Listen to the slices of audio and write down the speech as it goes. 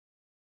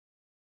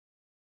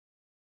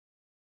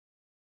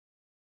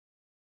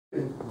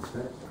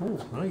Oh,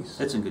 nice.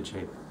 It's in good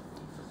shape.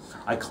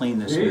 I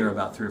cleaned this mirror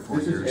about 3 or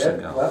 4 years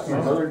ago.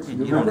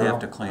 You don't have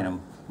to clean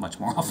them much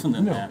more often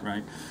than that,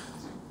 right?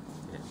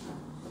 Yeah.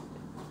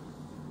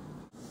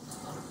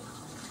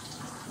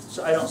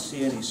 So I don't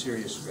see any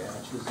serious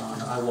scratches on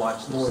it. I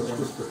watched this thing.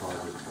 Just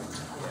deposit.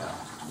 Yeah.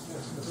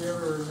 Have you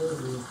ever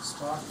heard of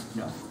spot?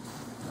 No.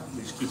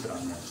 We just keep it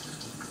on there.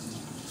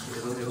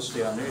 It'll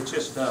stay on there. It's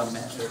just,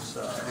 it's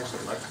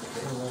actually electrical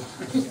cable.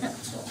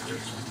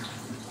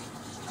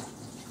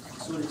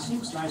 So it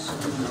seems nice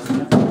when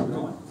you know,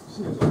 going.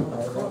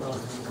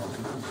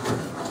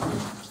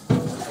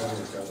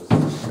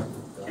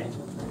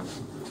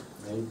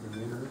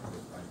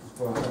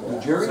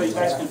 Okay. So you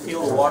guys can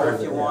feel the water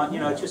if you want. You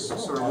know, just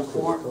sort of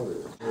lukewarm.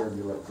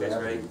 You guys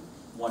ready?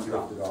 One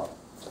drop.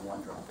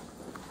 One drop.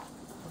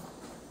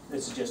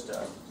 This is just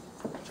a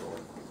joy.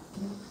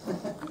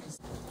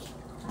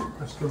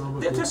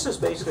 Astronomical. This is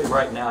basically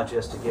right now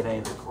just to get any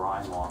of the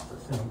grime off the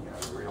thing, you know,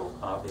 the real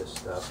obvious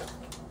stuff.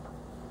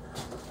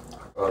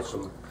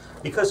 Awesome.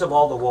 Because of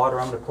all the water,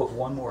 I'm going to put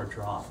one more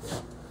drop in.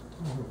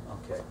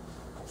 Okay.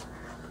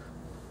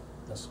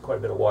 That's quite a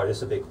bit of water. This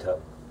is a big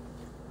tub.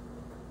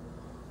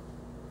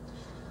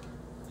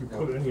 You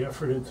put any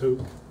effort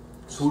into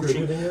Swooshing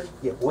distributing it?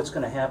 Yeah, what's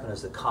going to happen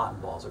is the cotton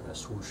balls are going to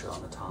swoosh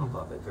on the top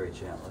of it very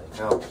gently.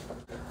 Now,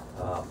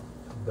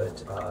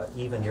 But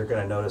even you're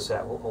going to notice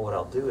that what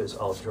I'll do is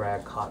I'll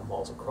drag cotton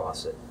balls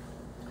across it.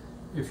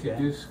 If you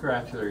do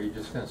scratch it, are you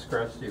just going to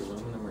scratch the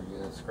aluminum or are you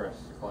going to scratch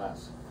the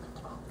glass?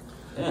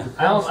 Yeah.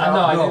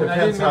 I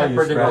didn't mean to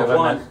predict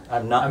it.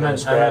 I'm not going to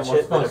scratch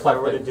it, but if I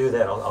were to do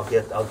that, I'll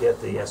get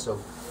the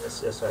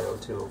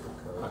SiO2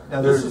 overcoat.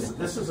 now this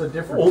is a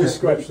different Only technique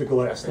scratch the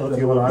glass, not than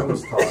the what I aluminum.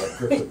 was taught at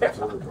Griffith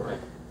Observatory.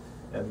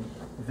 And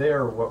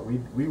there, what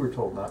we were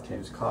told not to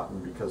use cotton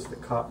because the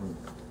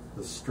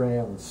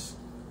strands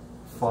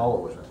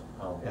follow it,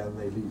 and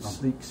they leave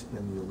sleeks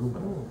in the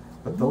aluminum.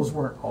 But those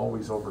weren't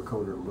always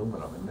overcoated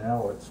aluminum, and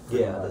now it's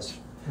pretty much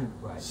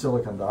right.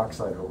 silicon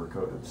dioxide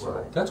overcoated. So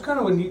Right. That's kind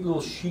of a neat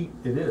little sheet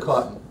it is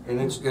cotton,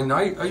 and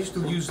I used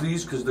to use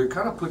these because they're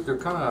kind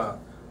of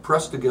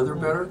pressed together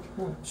better,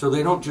 so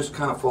they don't just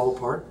kind of fall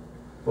apart.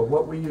 But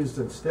what we used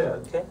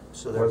instead Okay,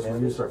 so was we they're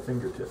used our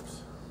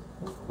fingertips.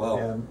 Wow.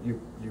 And you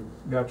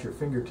got your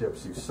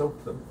fingertips, you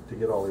soaked them to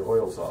get all the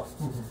oils off,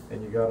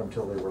 and you got them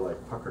till they were like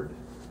puckered.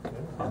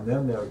 And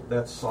then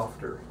that's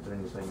softer than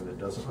anything, and it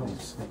doesn't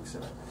leave snakes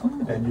in it.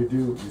 And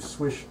you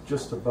swish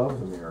just above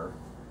the mirror,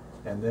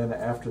 and then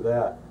after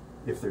that,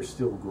 if there's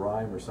still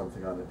grime or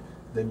something on it,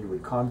 then you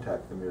would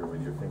contact the mirror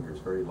with your fingers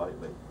very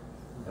lightly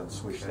and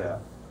swish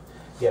that.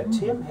 Yeah,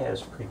 Tim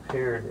has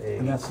prepared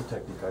And that's the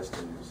technique I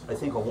still use. I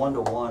think a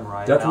 1-to-1,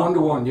 right? That's now.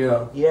 1-to-1,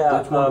 yeah. Yeah,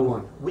 That's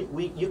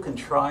 1-to-1. You can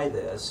try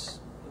this.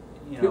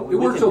 You know, It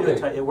works can do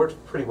okay. It works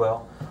pretty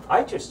well.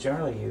 I just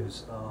generally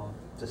use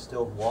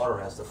distilled water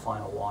as the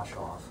final wash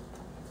off.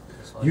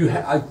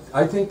 Like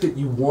I think that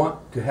you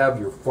want to have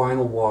your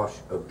final wash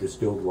of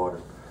distilled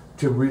water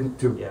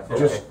to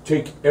just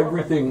take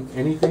everything,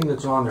 anything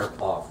that's on there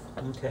off.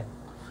 Okay.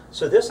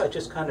 So this I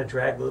just kind of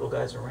drag little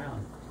guys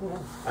around.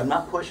 I'm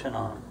not pushing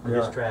on them. I'm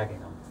just dragging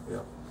them.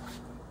 Yeah.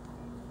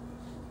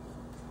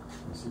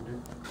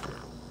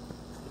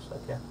 Just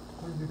like that.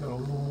 You got a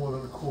little more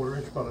than a 1/4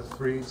 inch, about a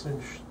 3/8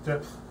 inch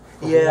depth.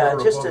 Yeah,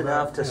 water just above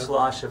enough that. to Yeah.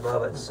 slosh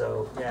above it.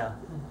 So yeah.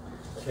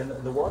 And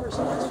the water's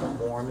nice and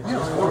warm. It's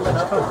just warming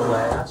up the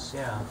glass.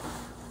 Yeah.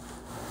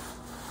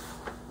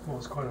 Well,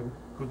 it's quite a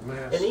good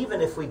mass. And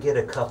even if we get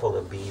a couple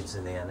of beads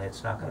in,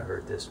 it's not going to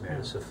hurt this mirror.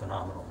 It's a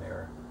phenomenal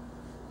mirror.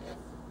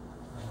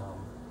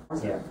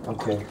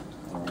 Okay.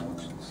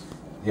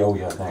 Oh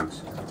yeah,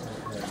 thanks.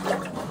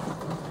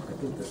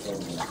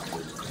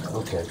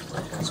 Okay.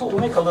 So we'll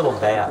make a little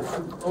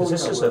bath because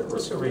this is a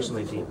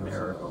reasonably deep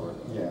mirror.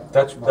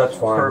 That's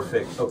fine.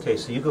 Perfect. Okay,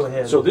 so you go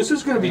ahead. So this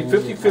is going to be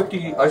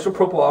 50-50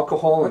 isopropyl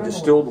alcohol and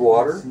distilled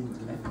water.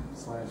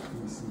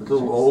 A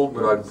little old,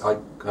 but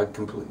I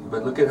completely.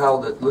 But look at how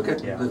that. Look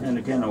at and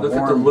again, a look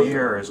at the warm look.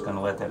 mirror is going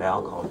to let that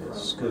alcohol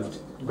just scoot.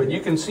 But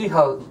you can see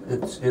how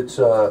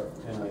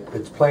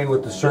it's playing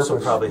with the This will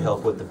surface. probably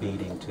help with the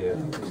beading too.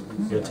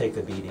 You'll take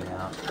the beading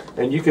out.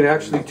 And you can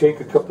actually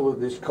take a couple of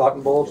these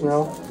cotton balls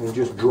now and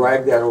just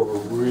drag that over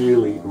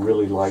really,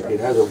 really light. It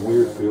has a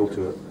weird feel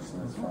to it.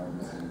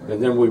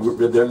 And then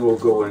we'll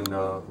go and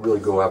really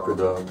go after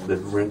the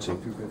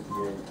rinsing.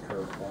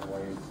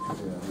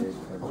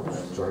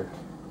 Sorry.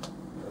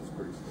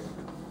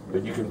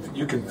 But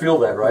you can feel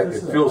that, right?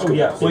 It feels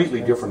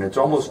completely different. It's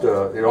almost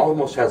it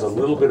almost has a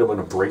little bit of an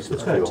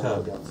abrasive feel.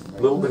 A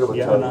little bit of a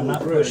Yeah, tug. and I'm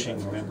not pushing.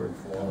 Remember,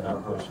 I'm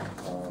not pushing.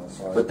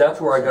 But that's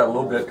where I got a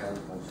little bit.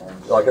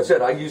 Like I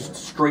said, I used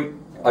straight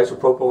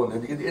isopropyl,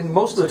 and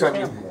most of the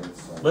time.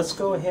 Let's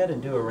go ahead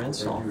and do a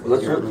rinse off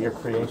with your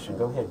creation.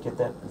 Go ahead, get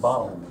that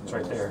bottle. It's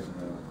right there.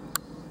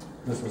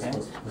 Okay.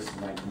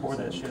 Pour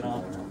that shit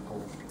on.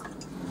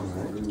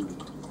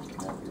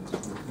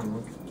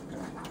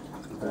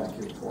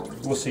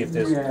 We'll see if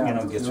this,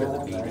 gets rid of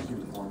the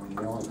beading.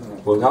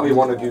 Well, now you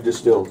want to do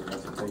distilled.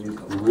 You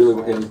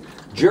really, and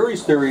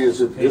Jerry's theory is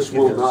that this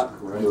will not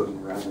do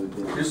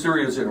it. His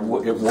theory is it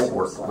won't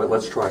work, but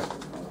let's try it.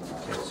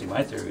 Okay, see,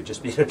 my theory would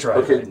just be to try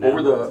Okay, it right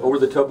now. over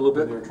the tub a little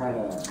bit.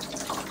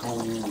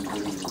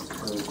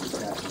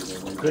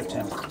 Good,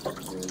 Tim.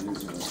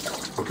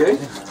 Okay.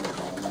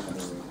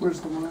 Where's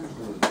the line?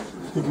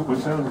 I think it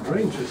was down the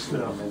drain just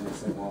now.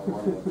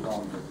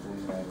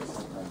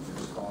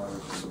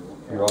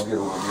 Here, I'll get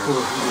over here.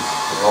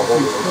 I'll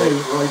hold it. Okay.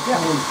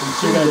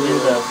 So you're gonna do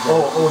the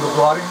The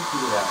blotting?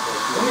 yeah.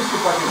 Let me see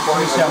if I can Let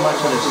me see how much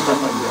of this stuff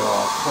I can get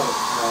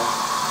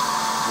off.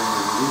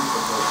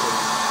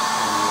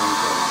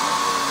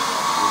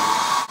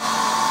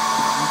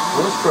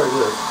 Well, let's try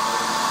this.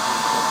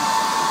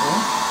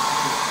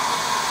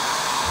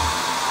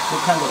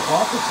 What kind of a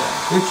cloth is that?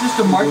 It's just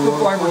a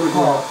microfiber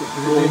cloth.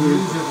 They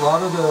use it, a lot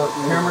of the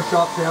camera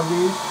shops have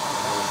these,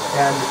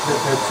 and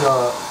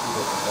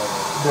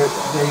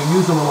they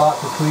use them a lot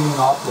for cleaning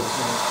optics.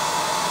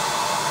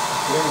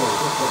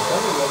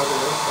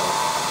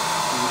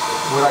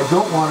 What I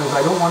don't want is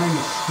I don't want any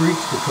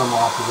streaks to come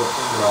off of it.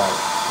 Right.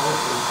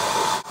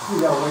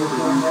 You got way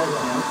down there.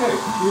 Okay.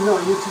 You know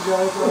what you two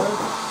guys are?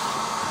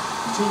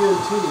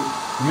 TNT.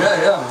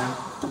 Yeah, man.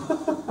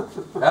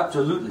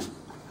 Absolutely.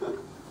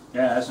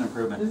 Yeah, that's an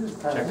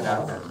improvement. Check it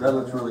out. That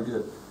looks really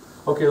good.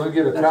 Okay, let me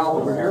get a towel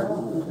over here.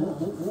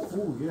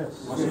 Oh,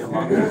 yes.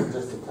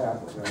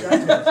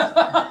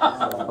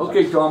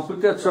 Okay, Tom,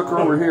 put that sucker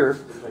over here.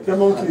 The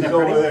monkey's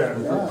over there.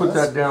 Put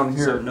that down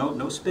So here.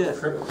 no spit.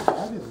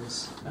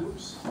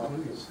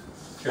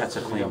 That's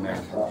a clean mirror.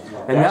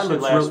 And that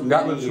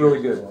looks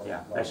really good.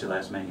 Yeah, that should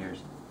last many years.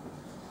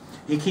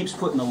 He keeps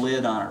putting a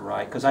lid on it,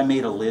 right? Because I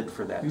made a lid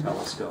for that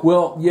telescope.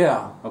 Well,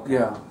 yeah, Okay.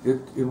 yeah, it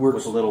With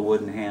works. a little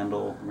wooden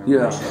handle. Remember,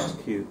 Yeah. That's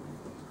cute.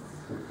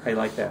 I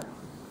like that.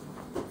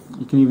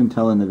 You can even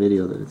tell in the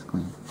video that it's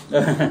clean.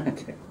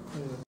 Okay.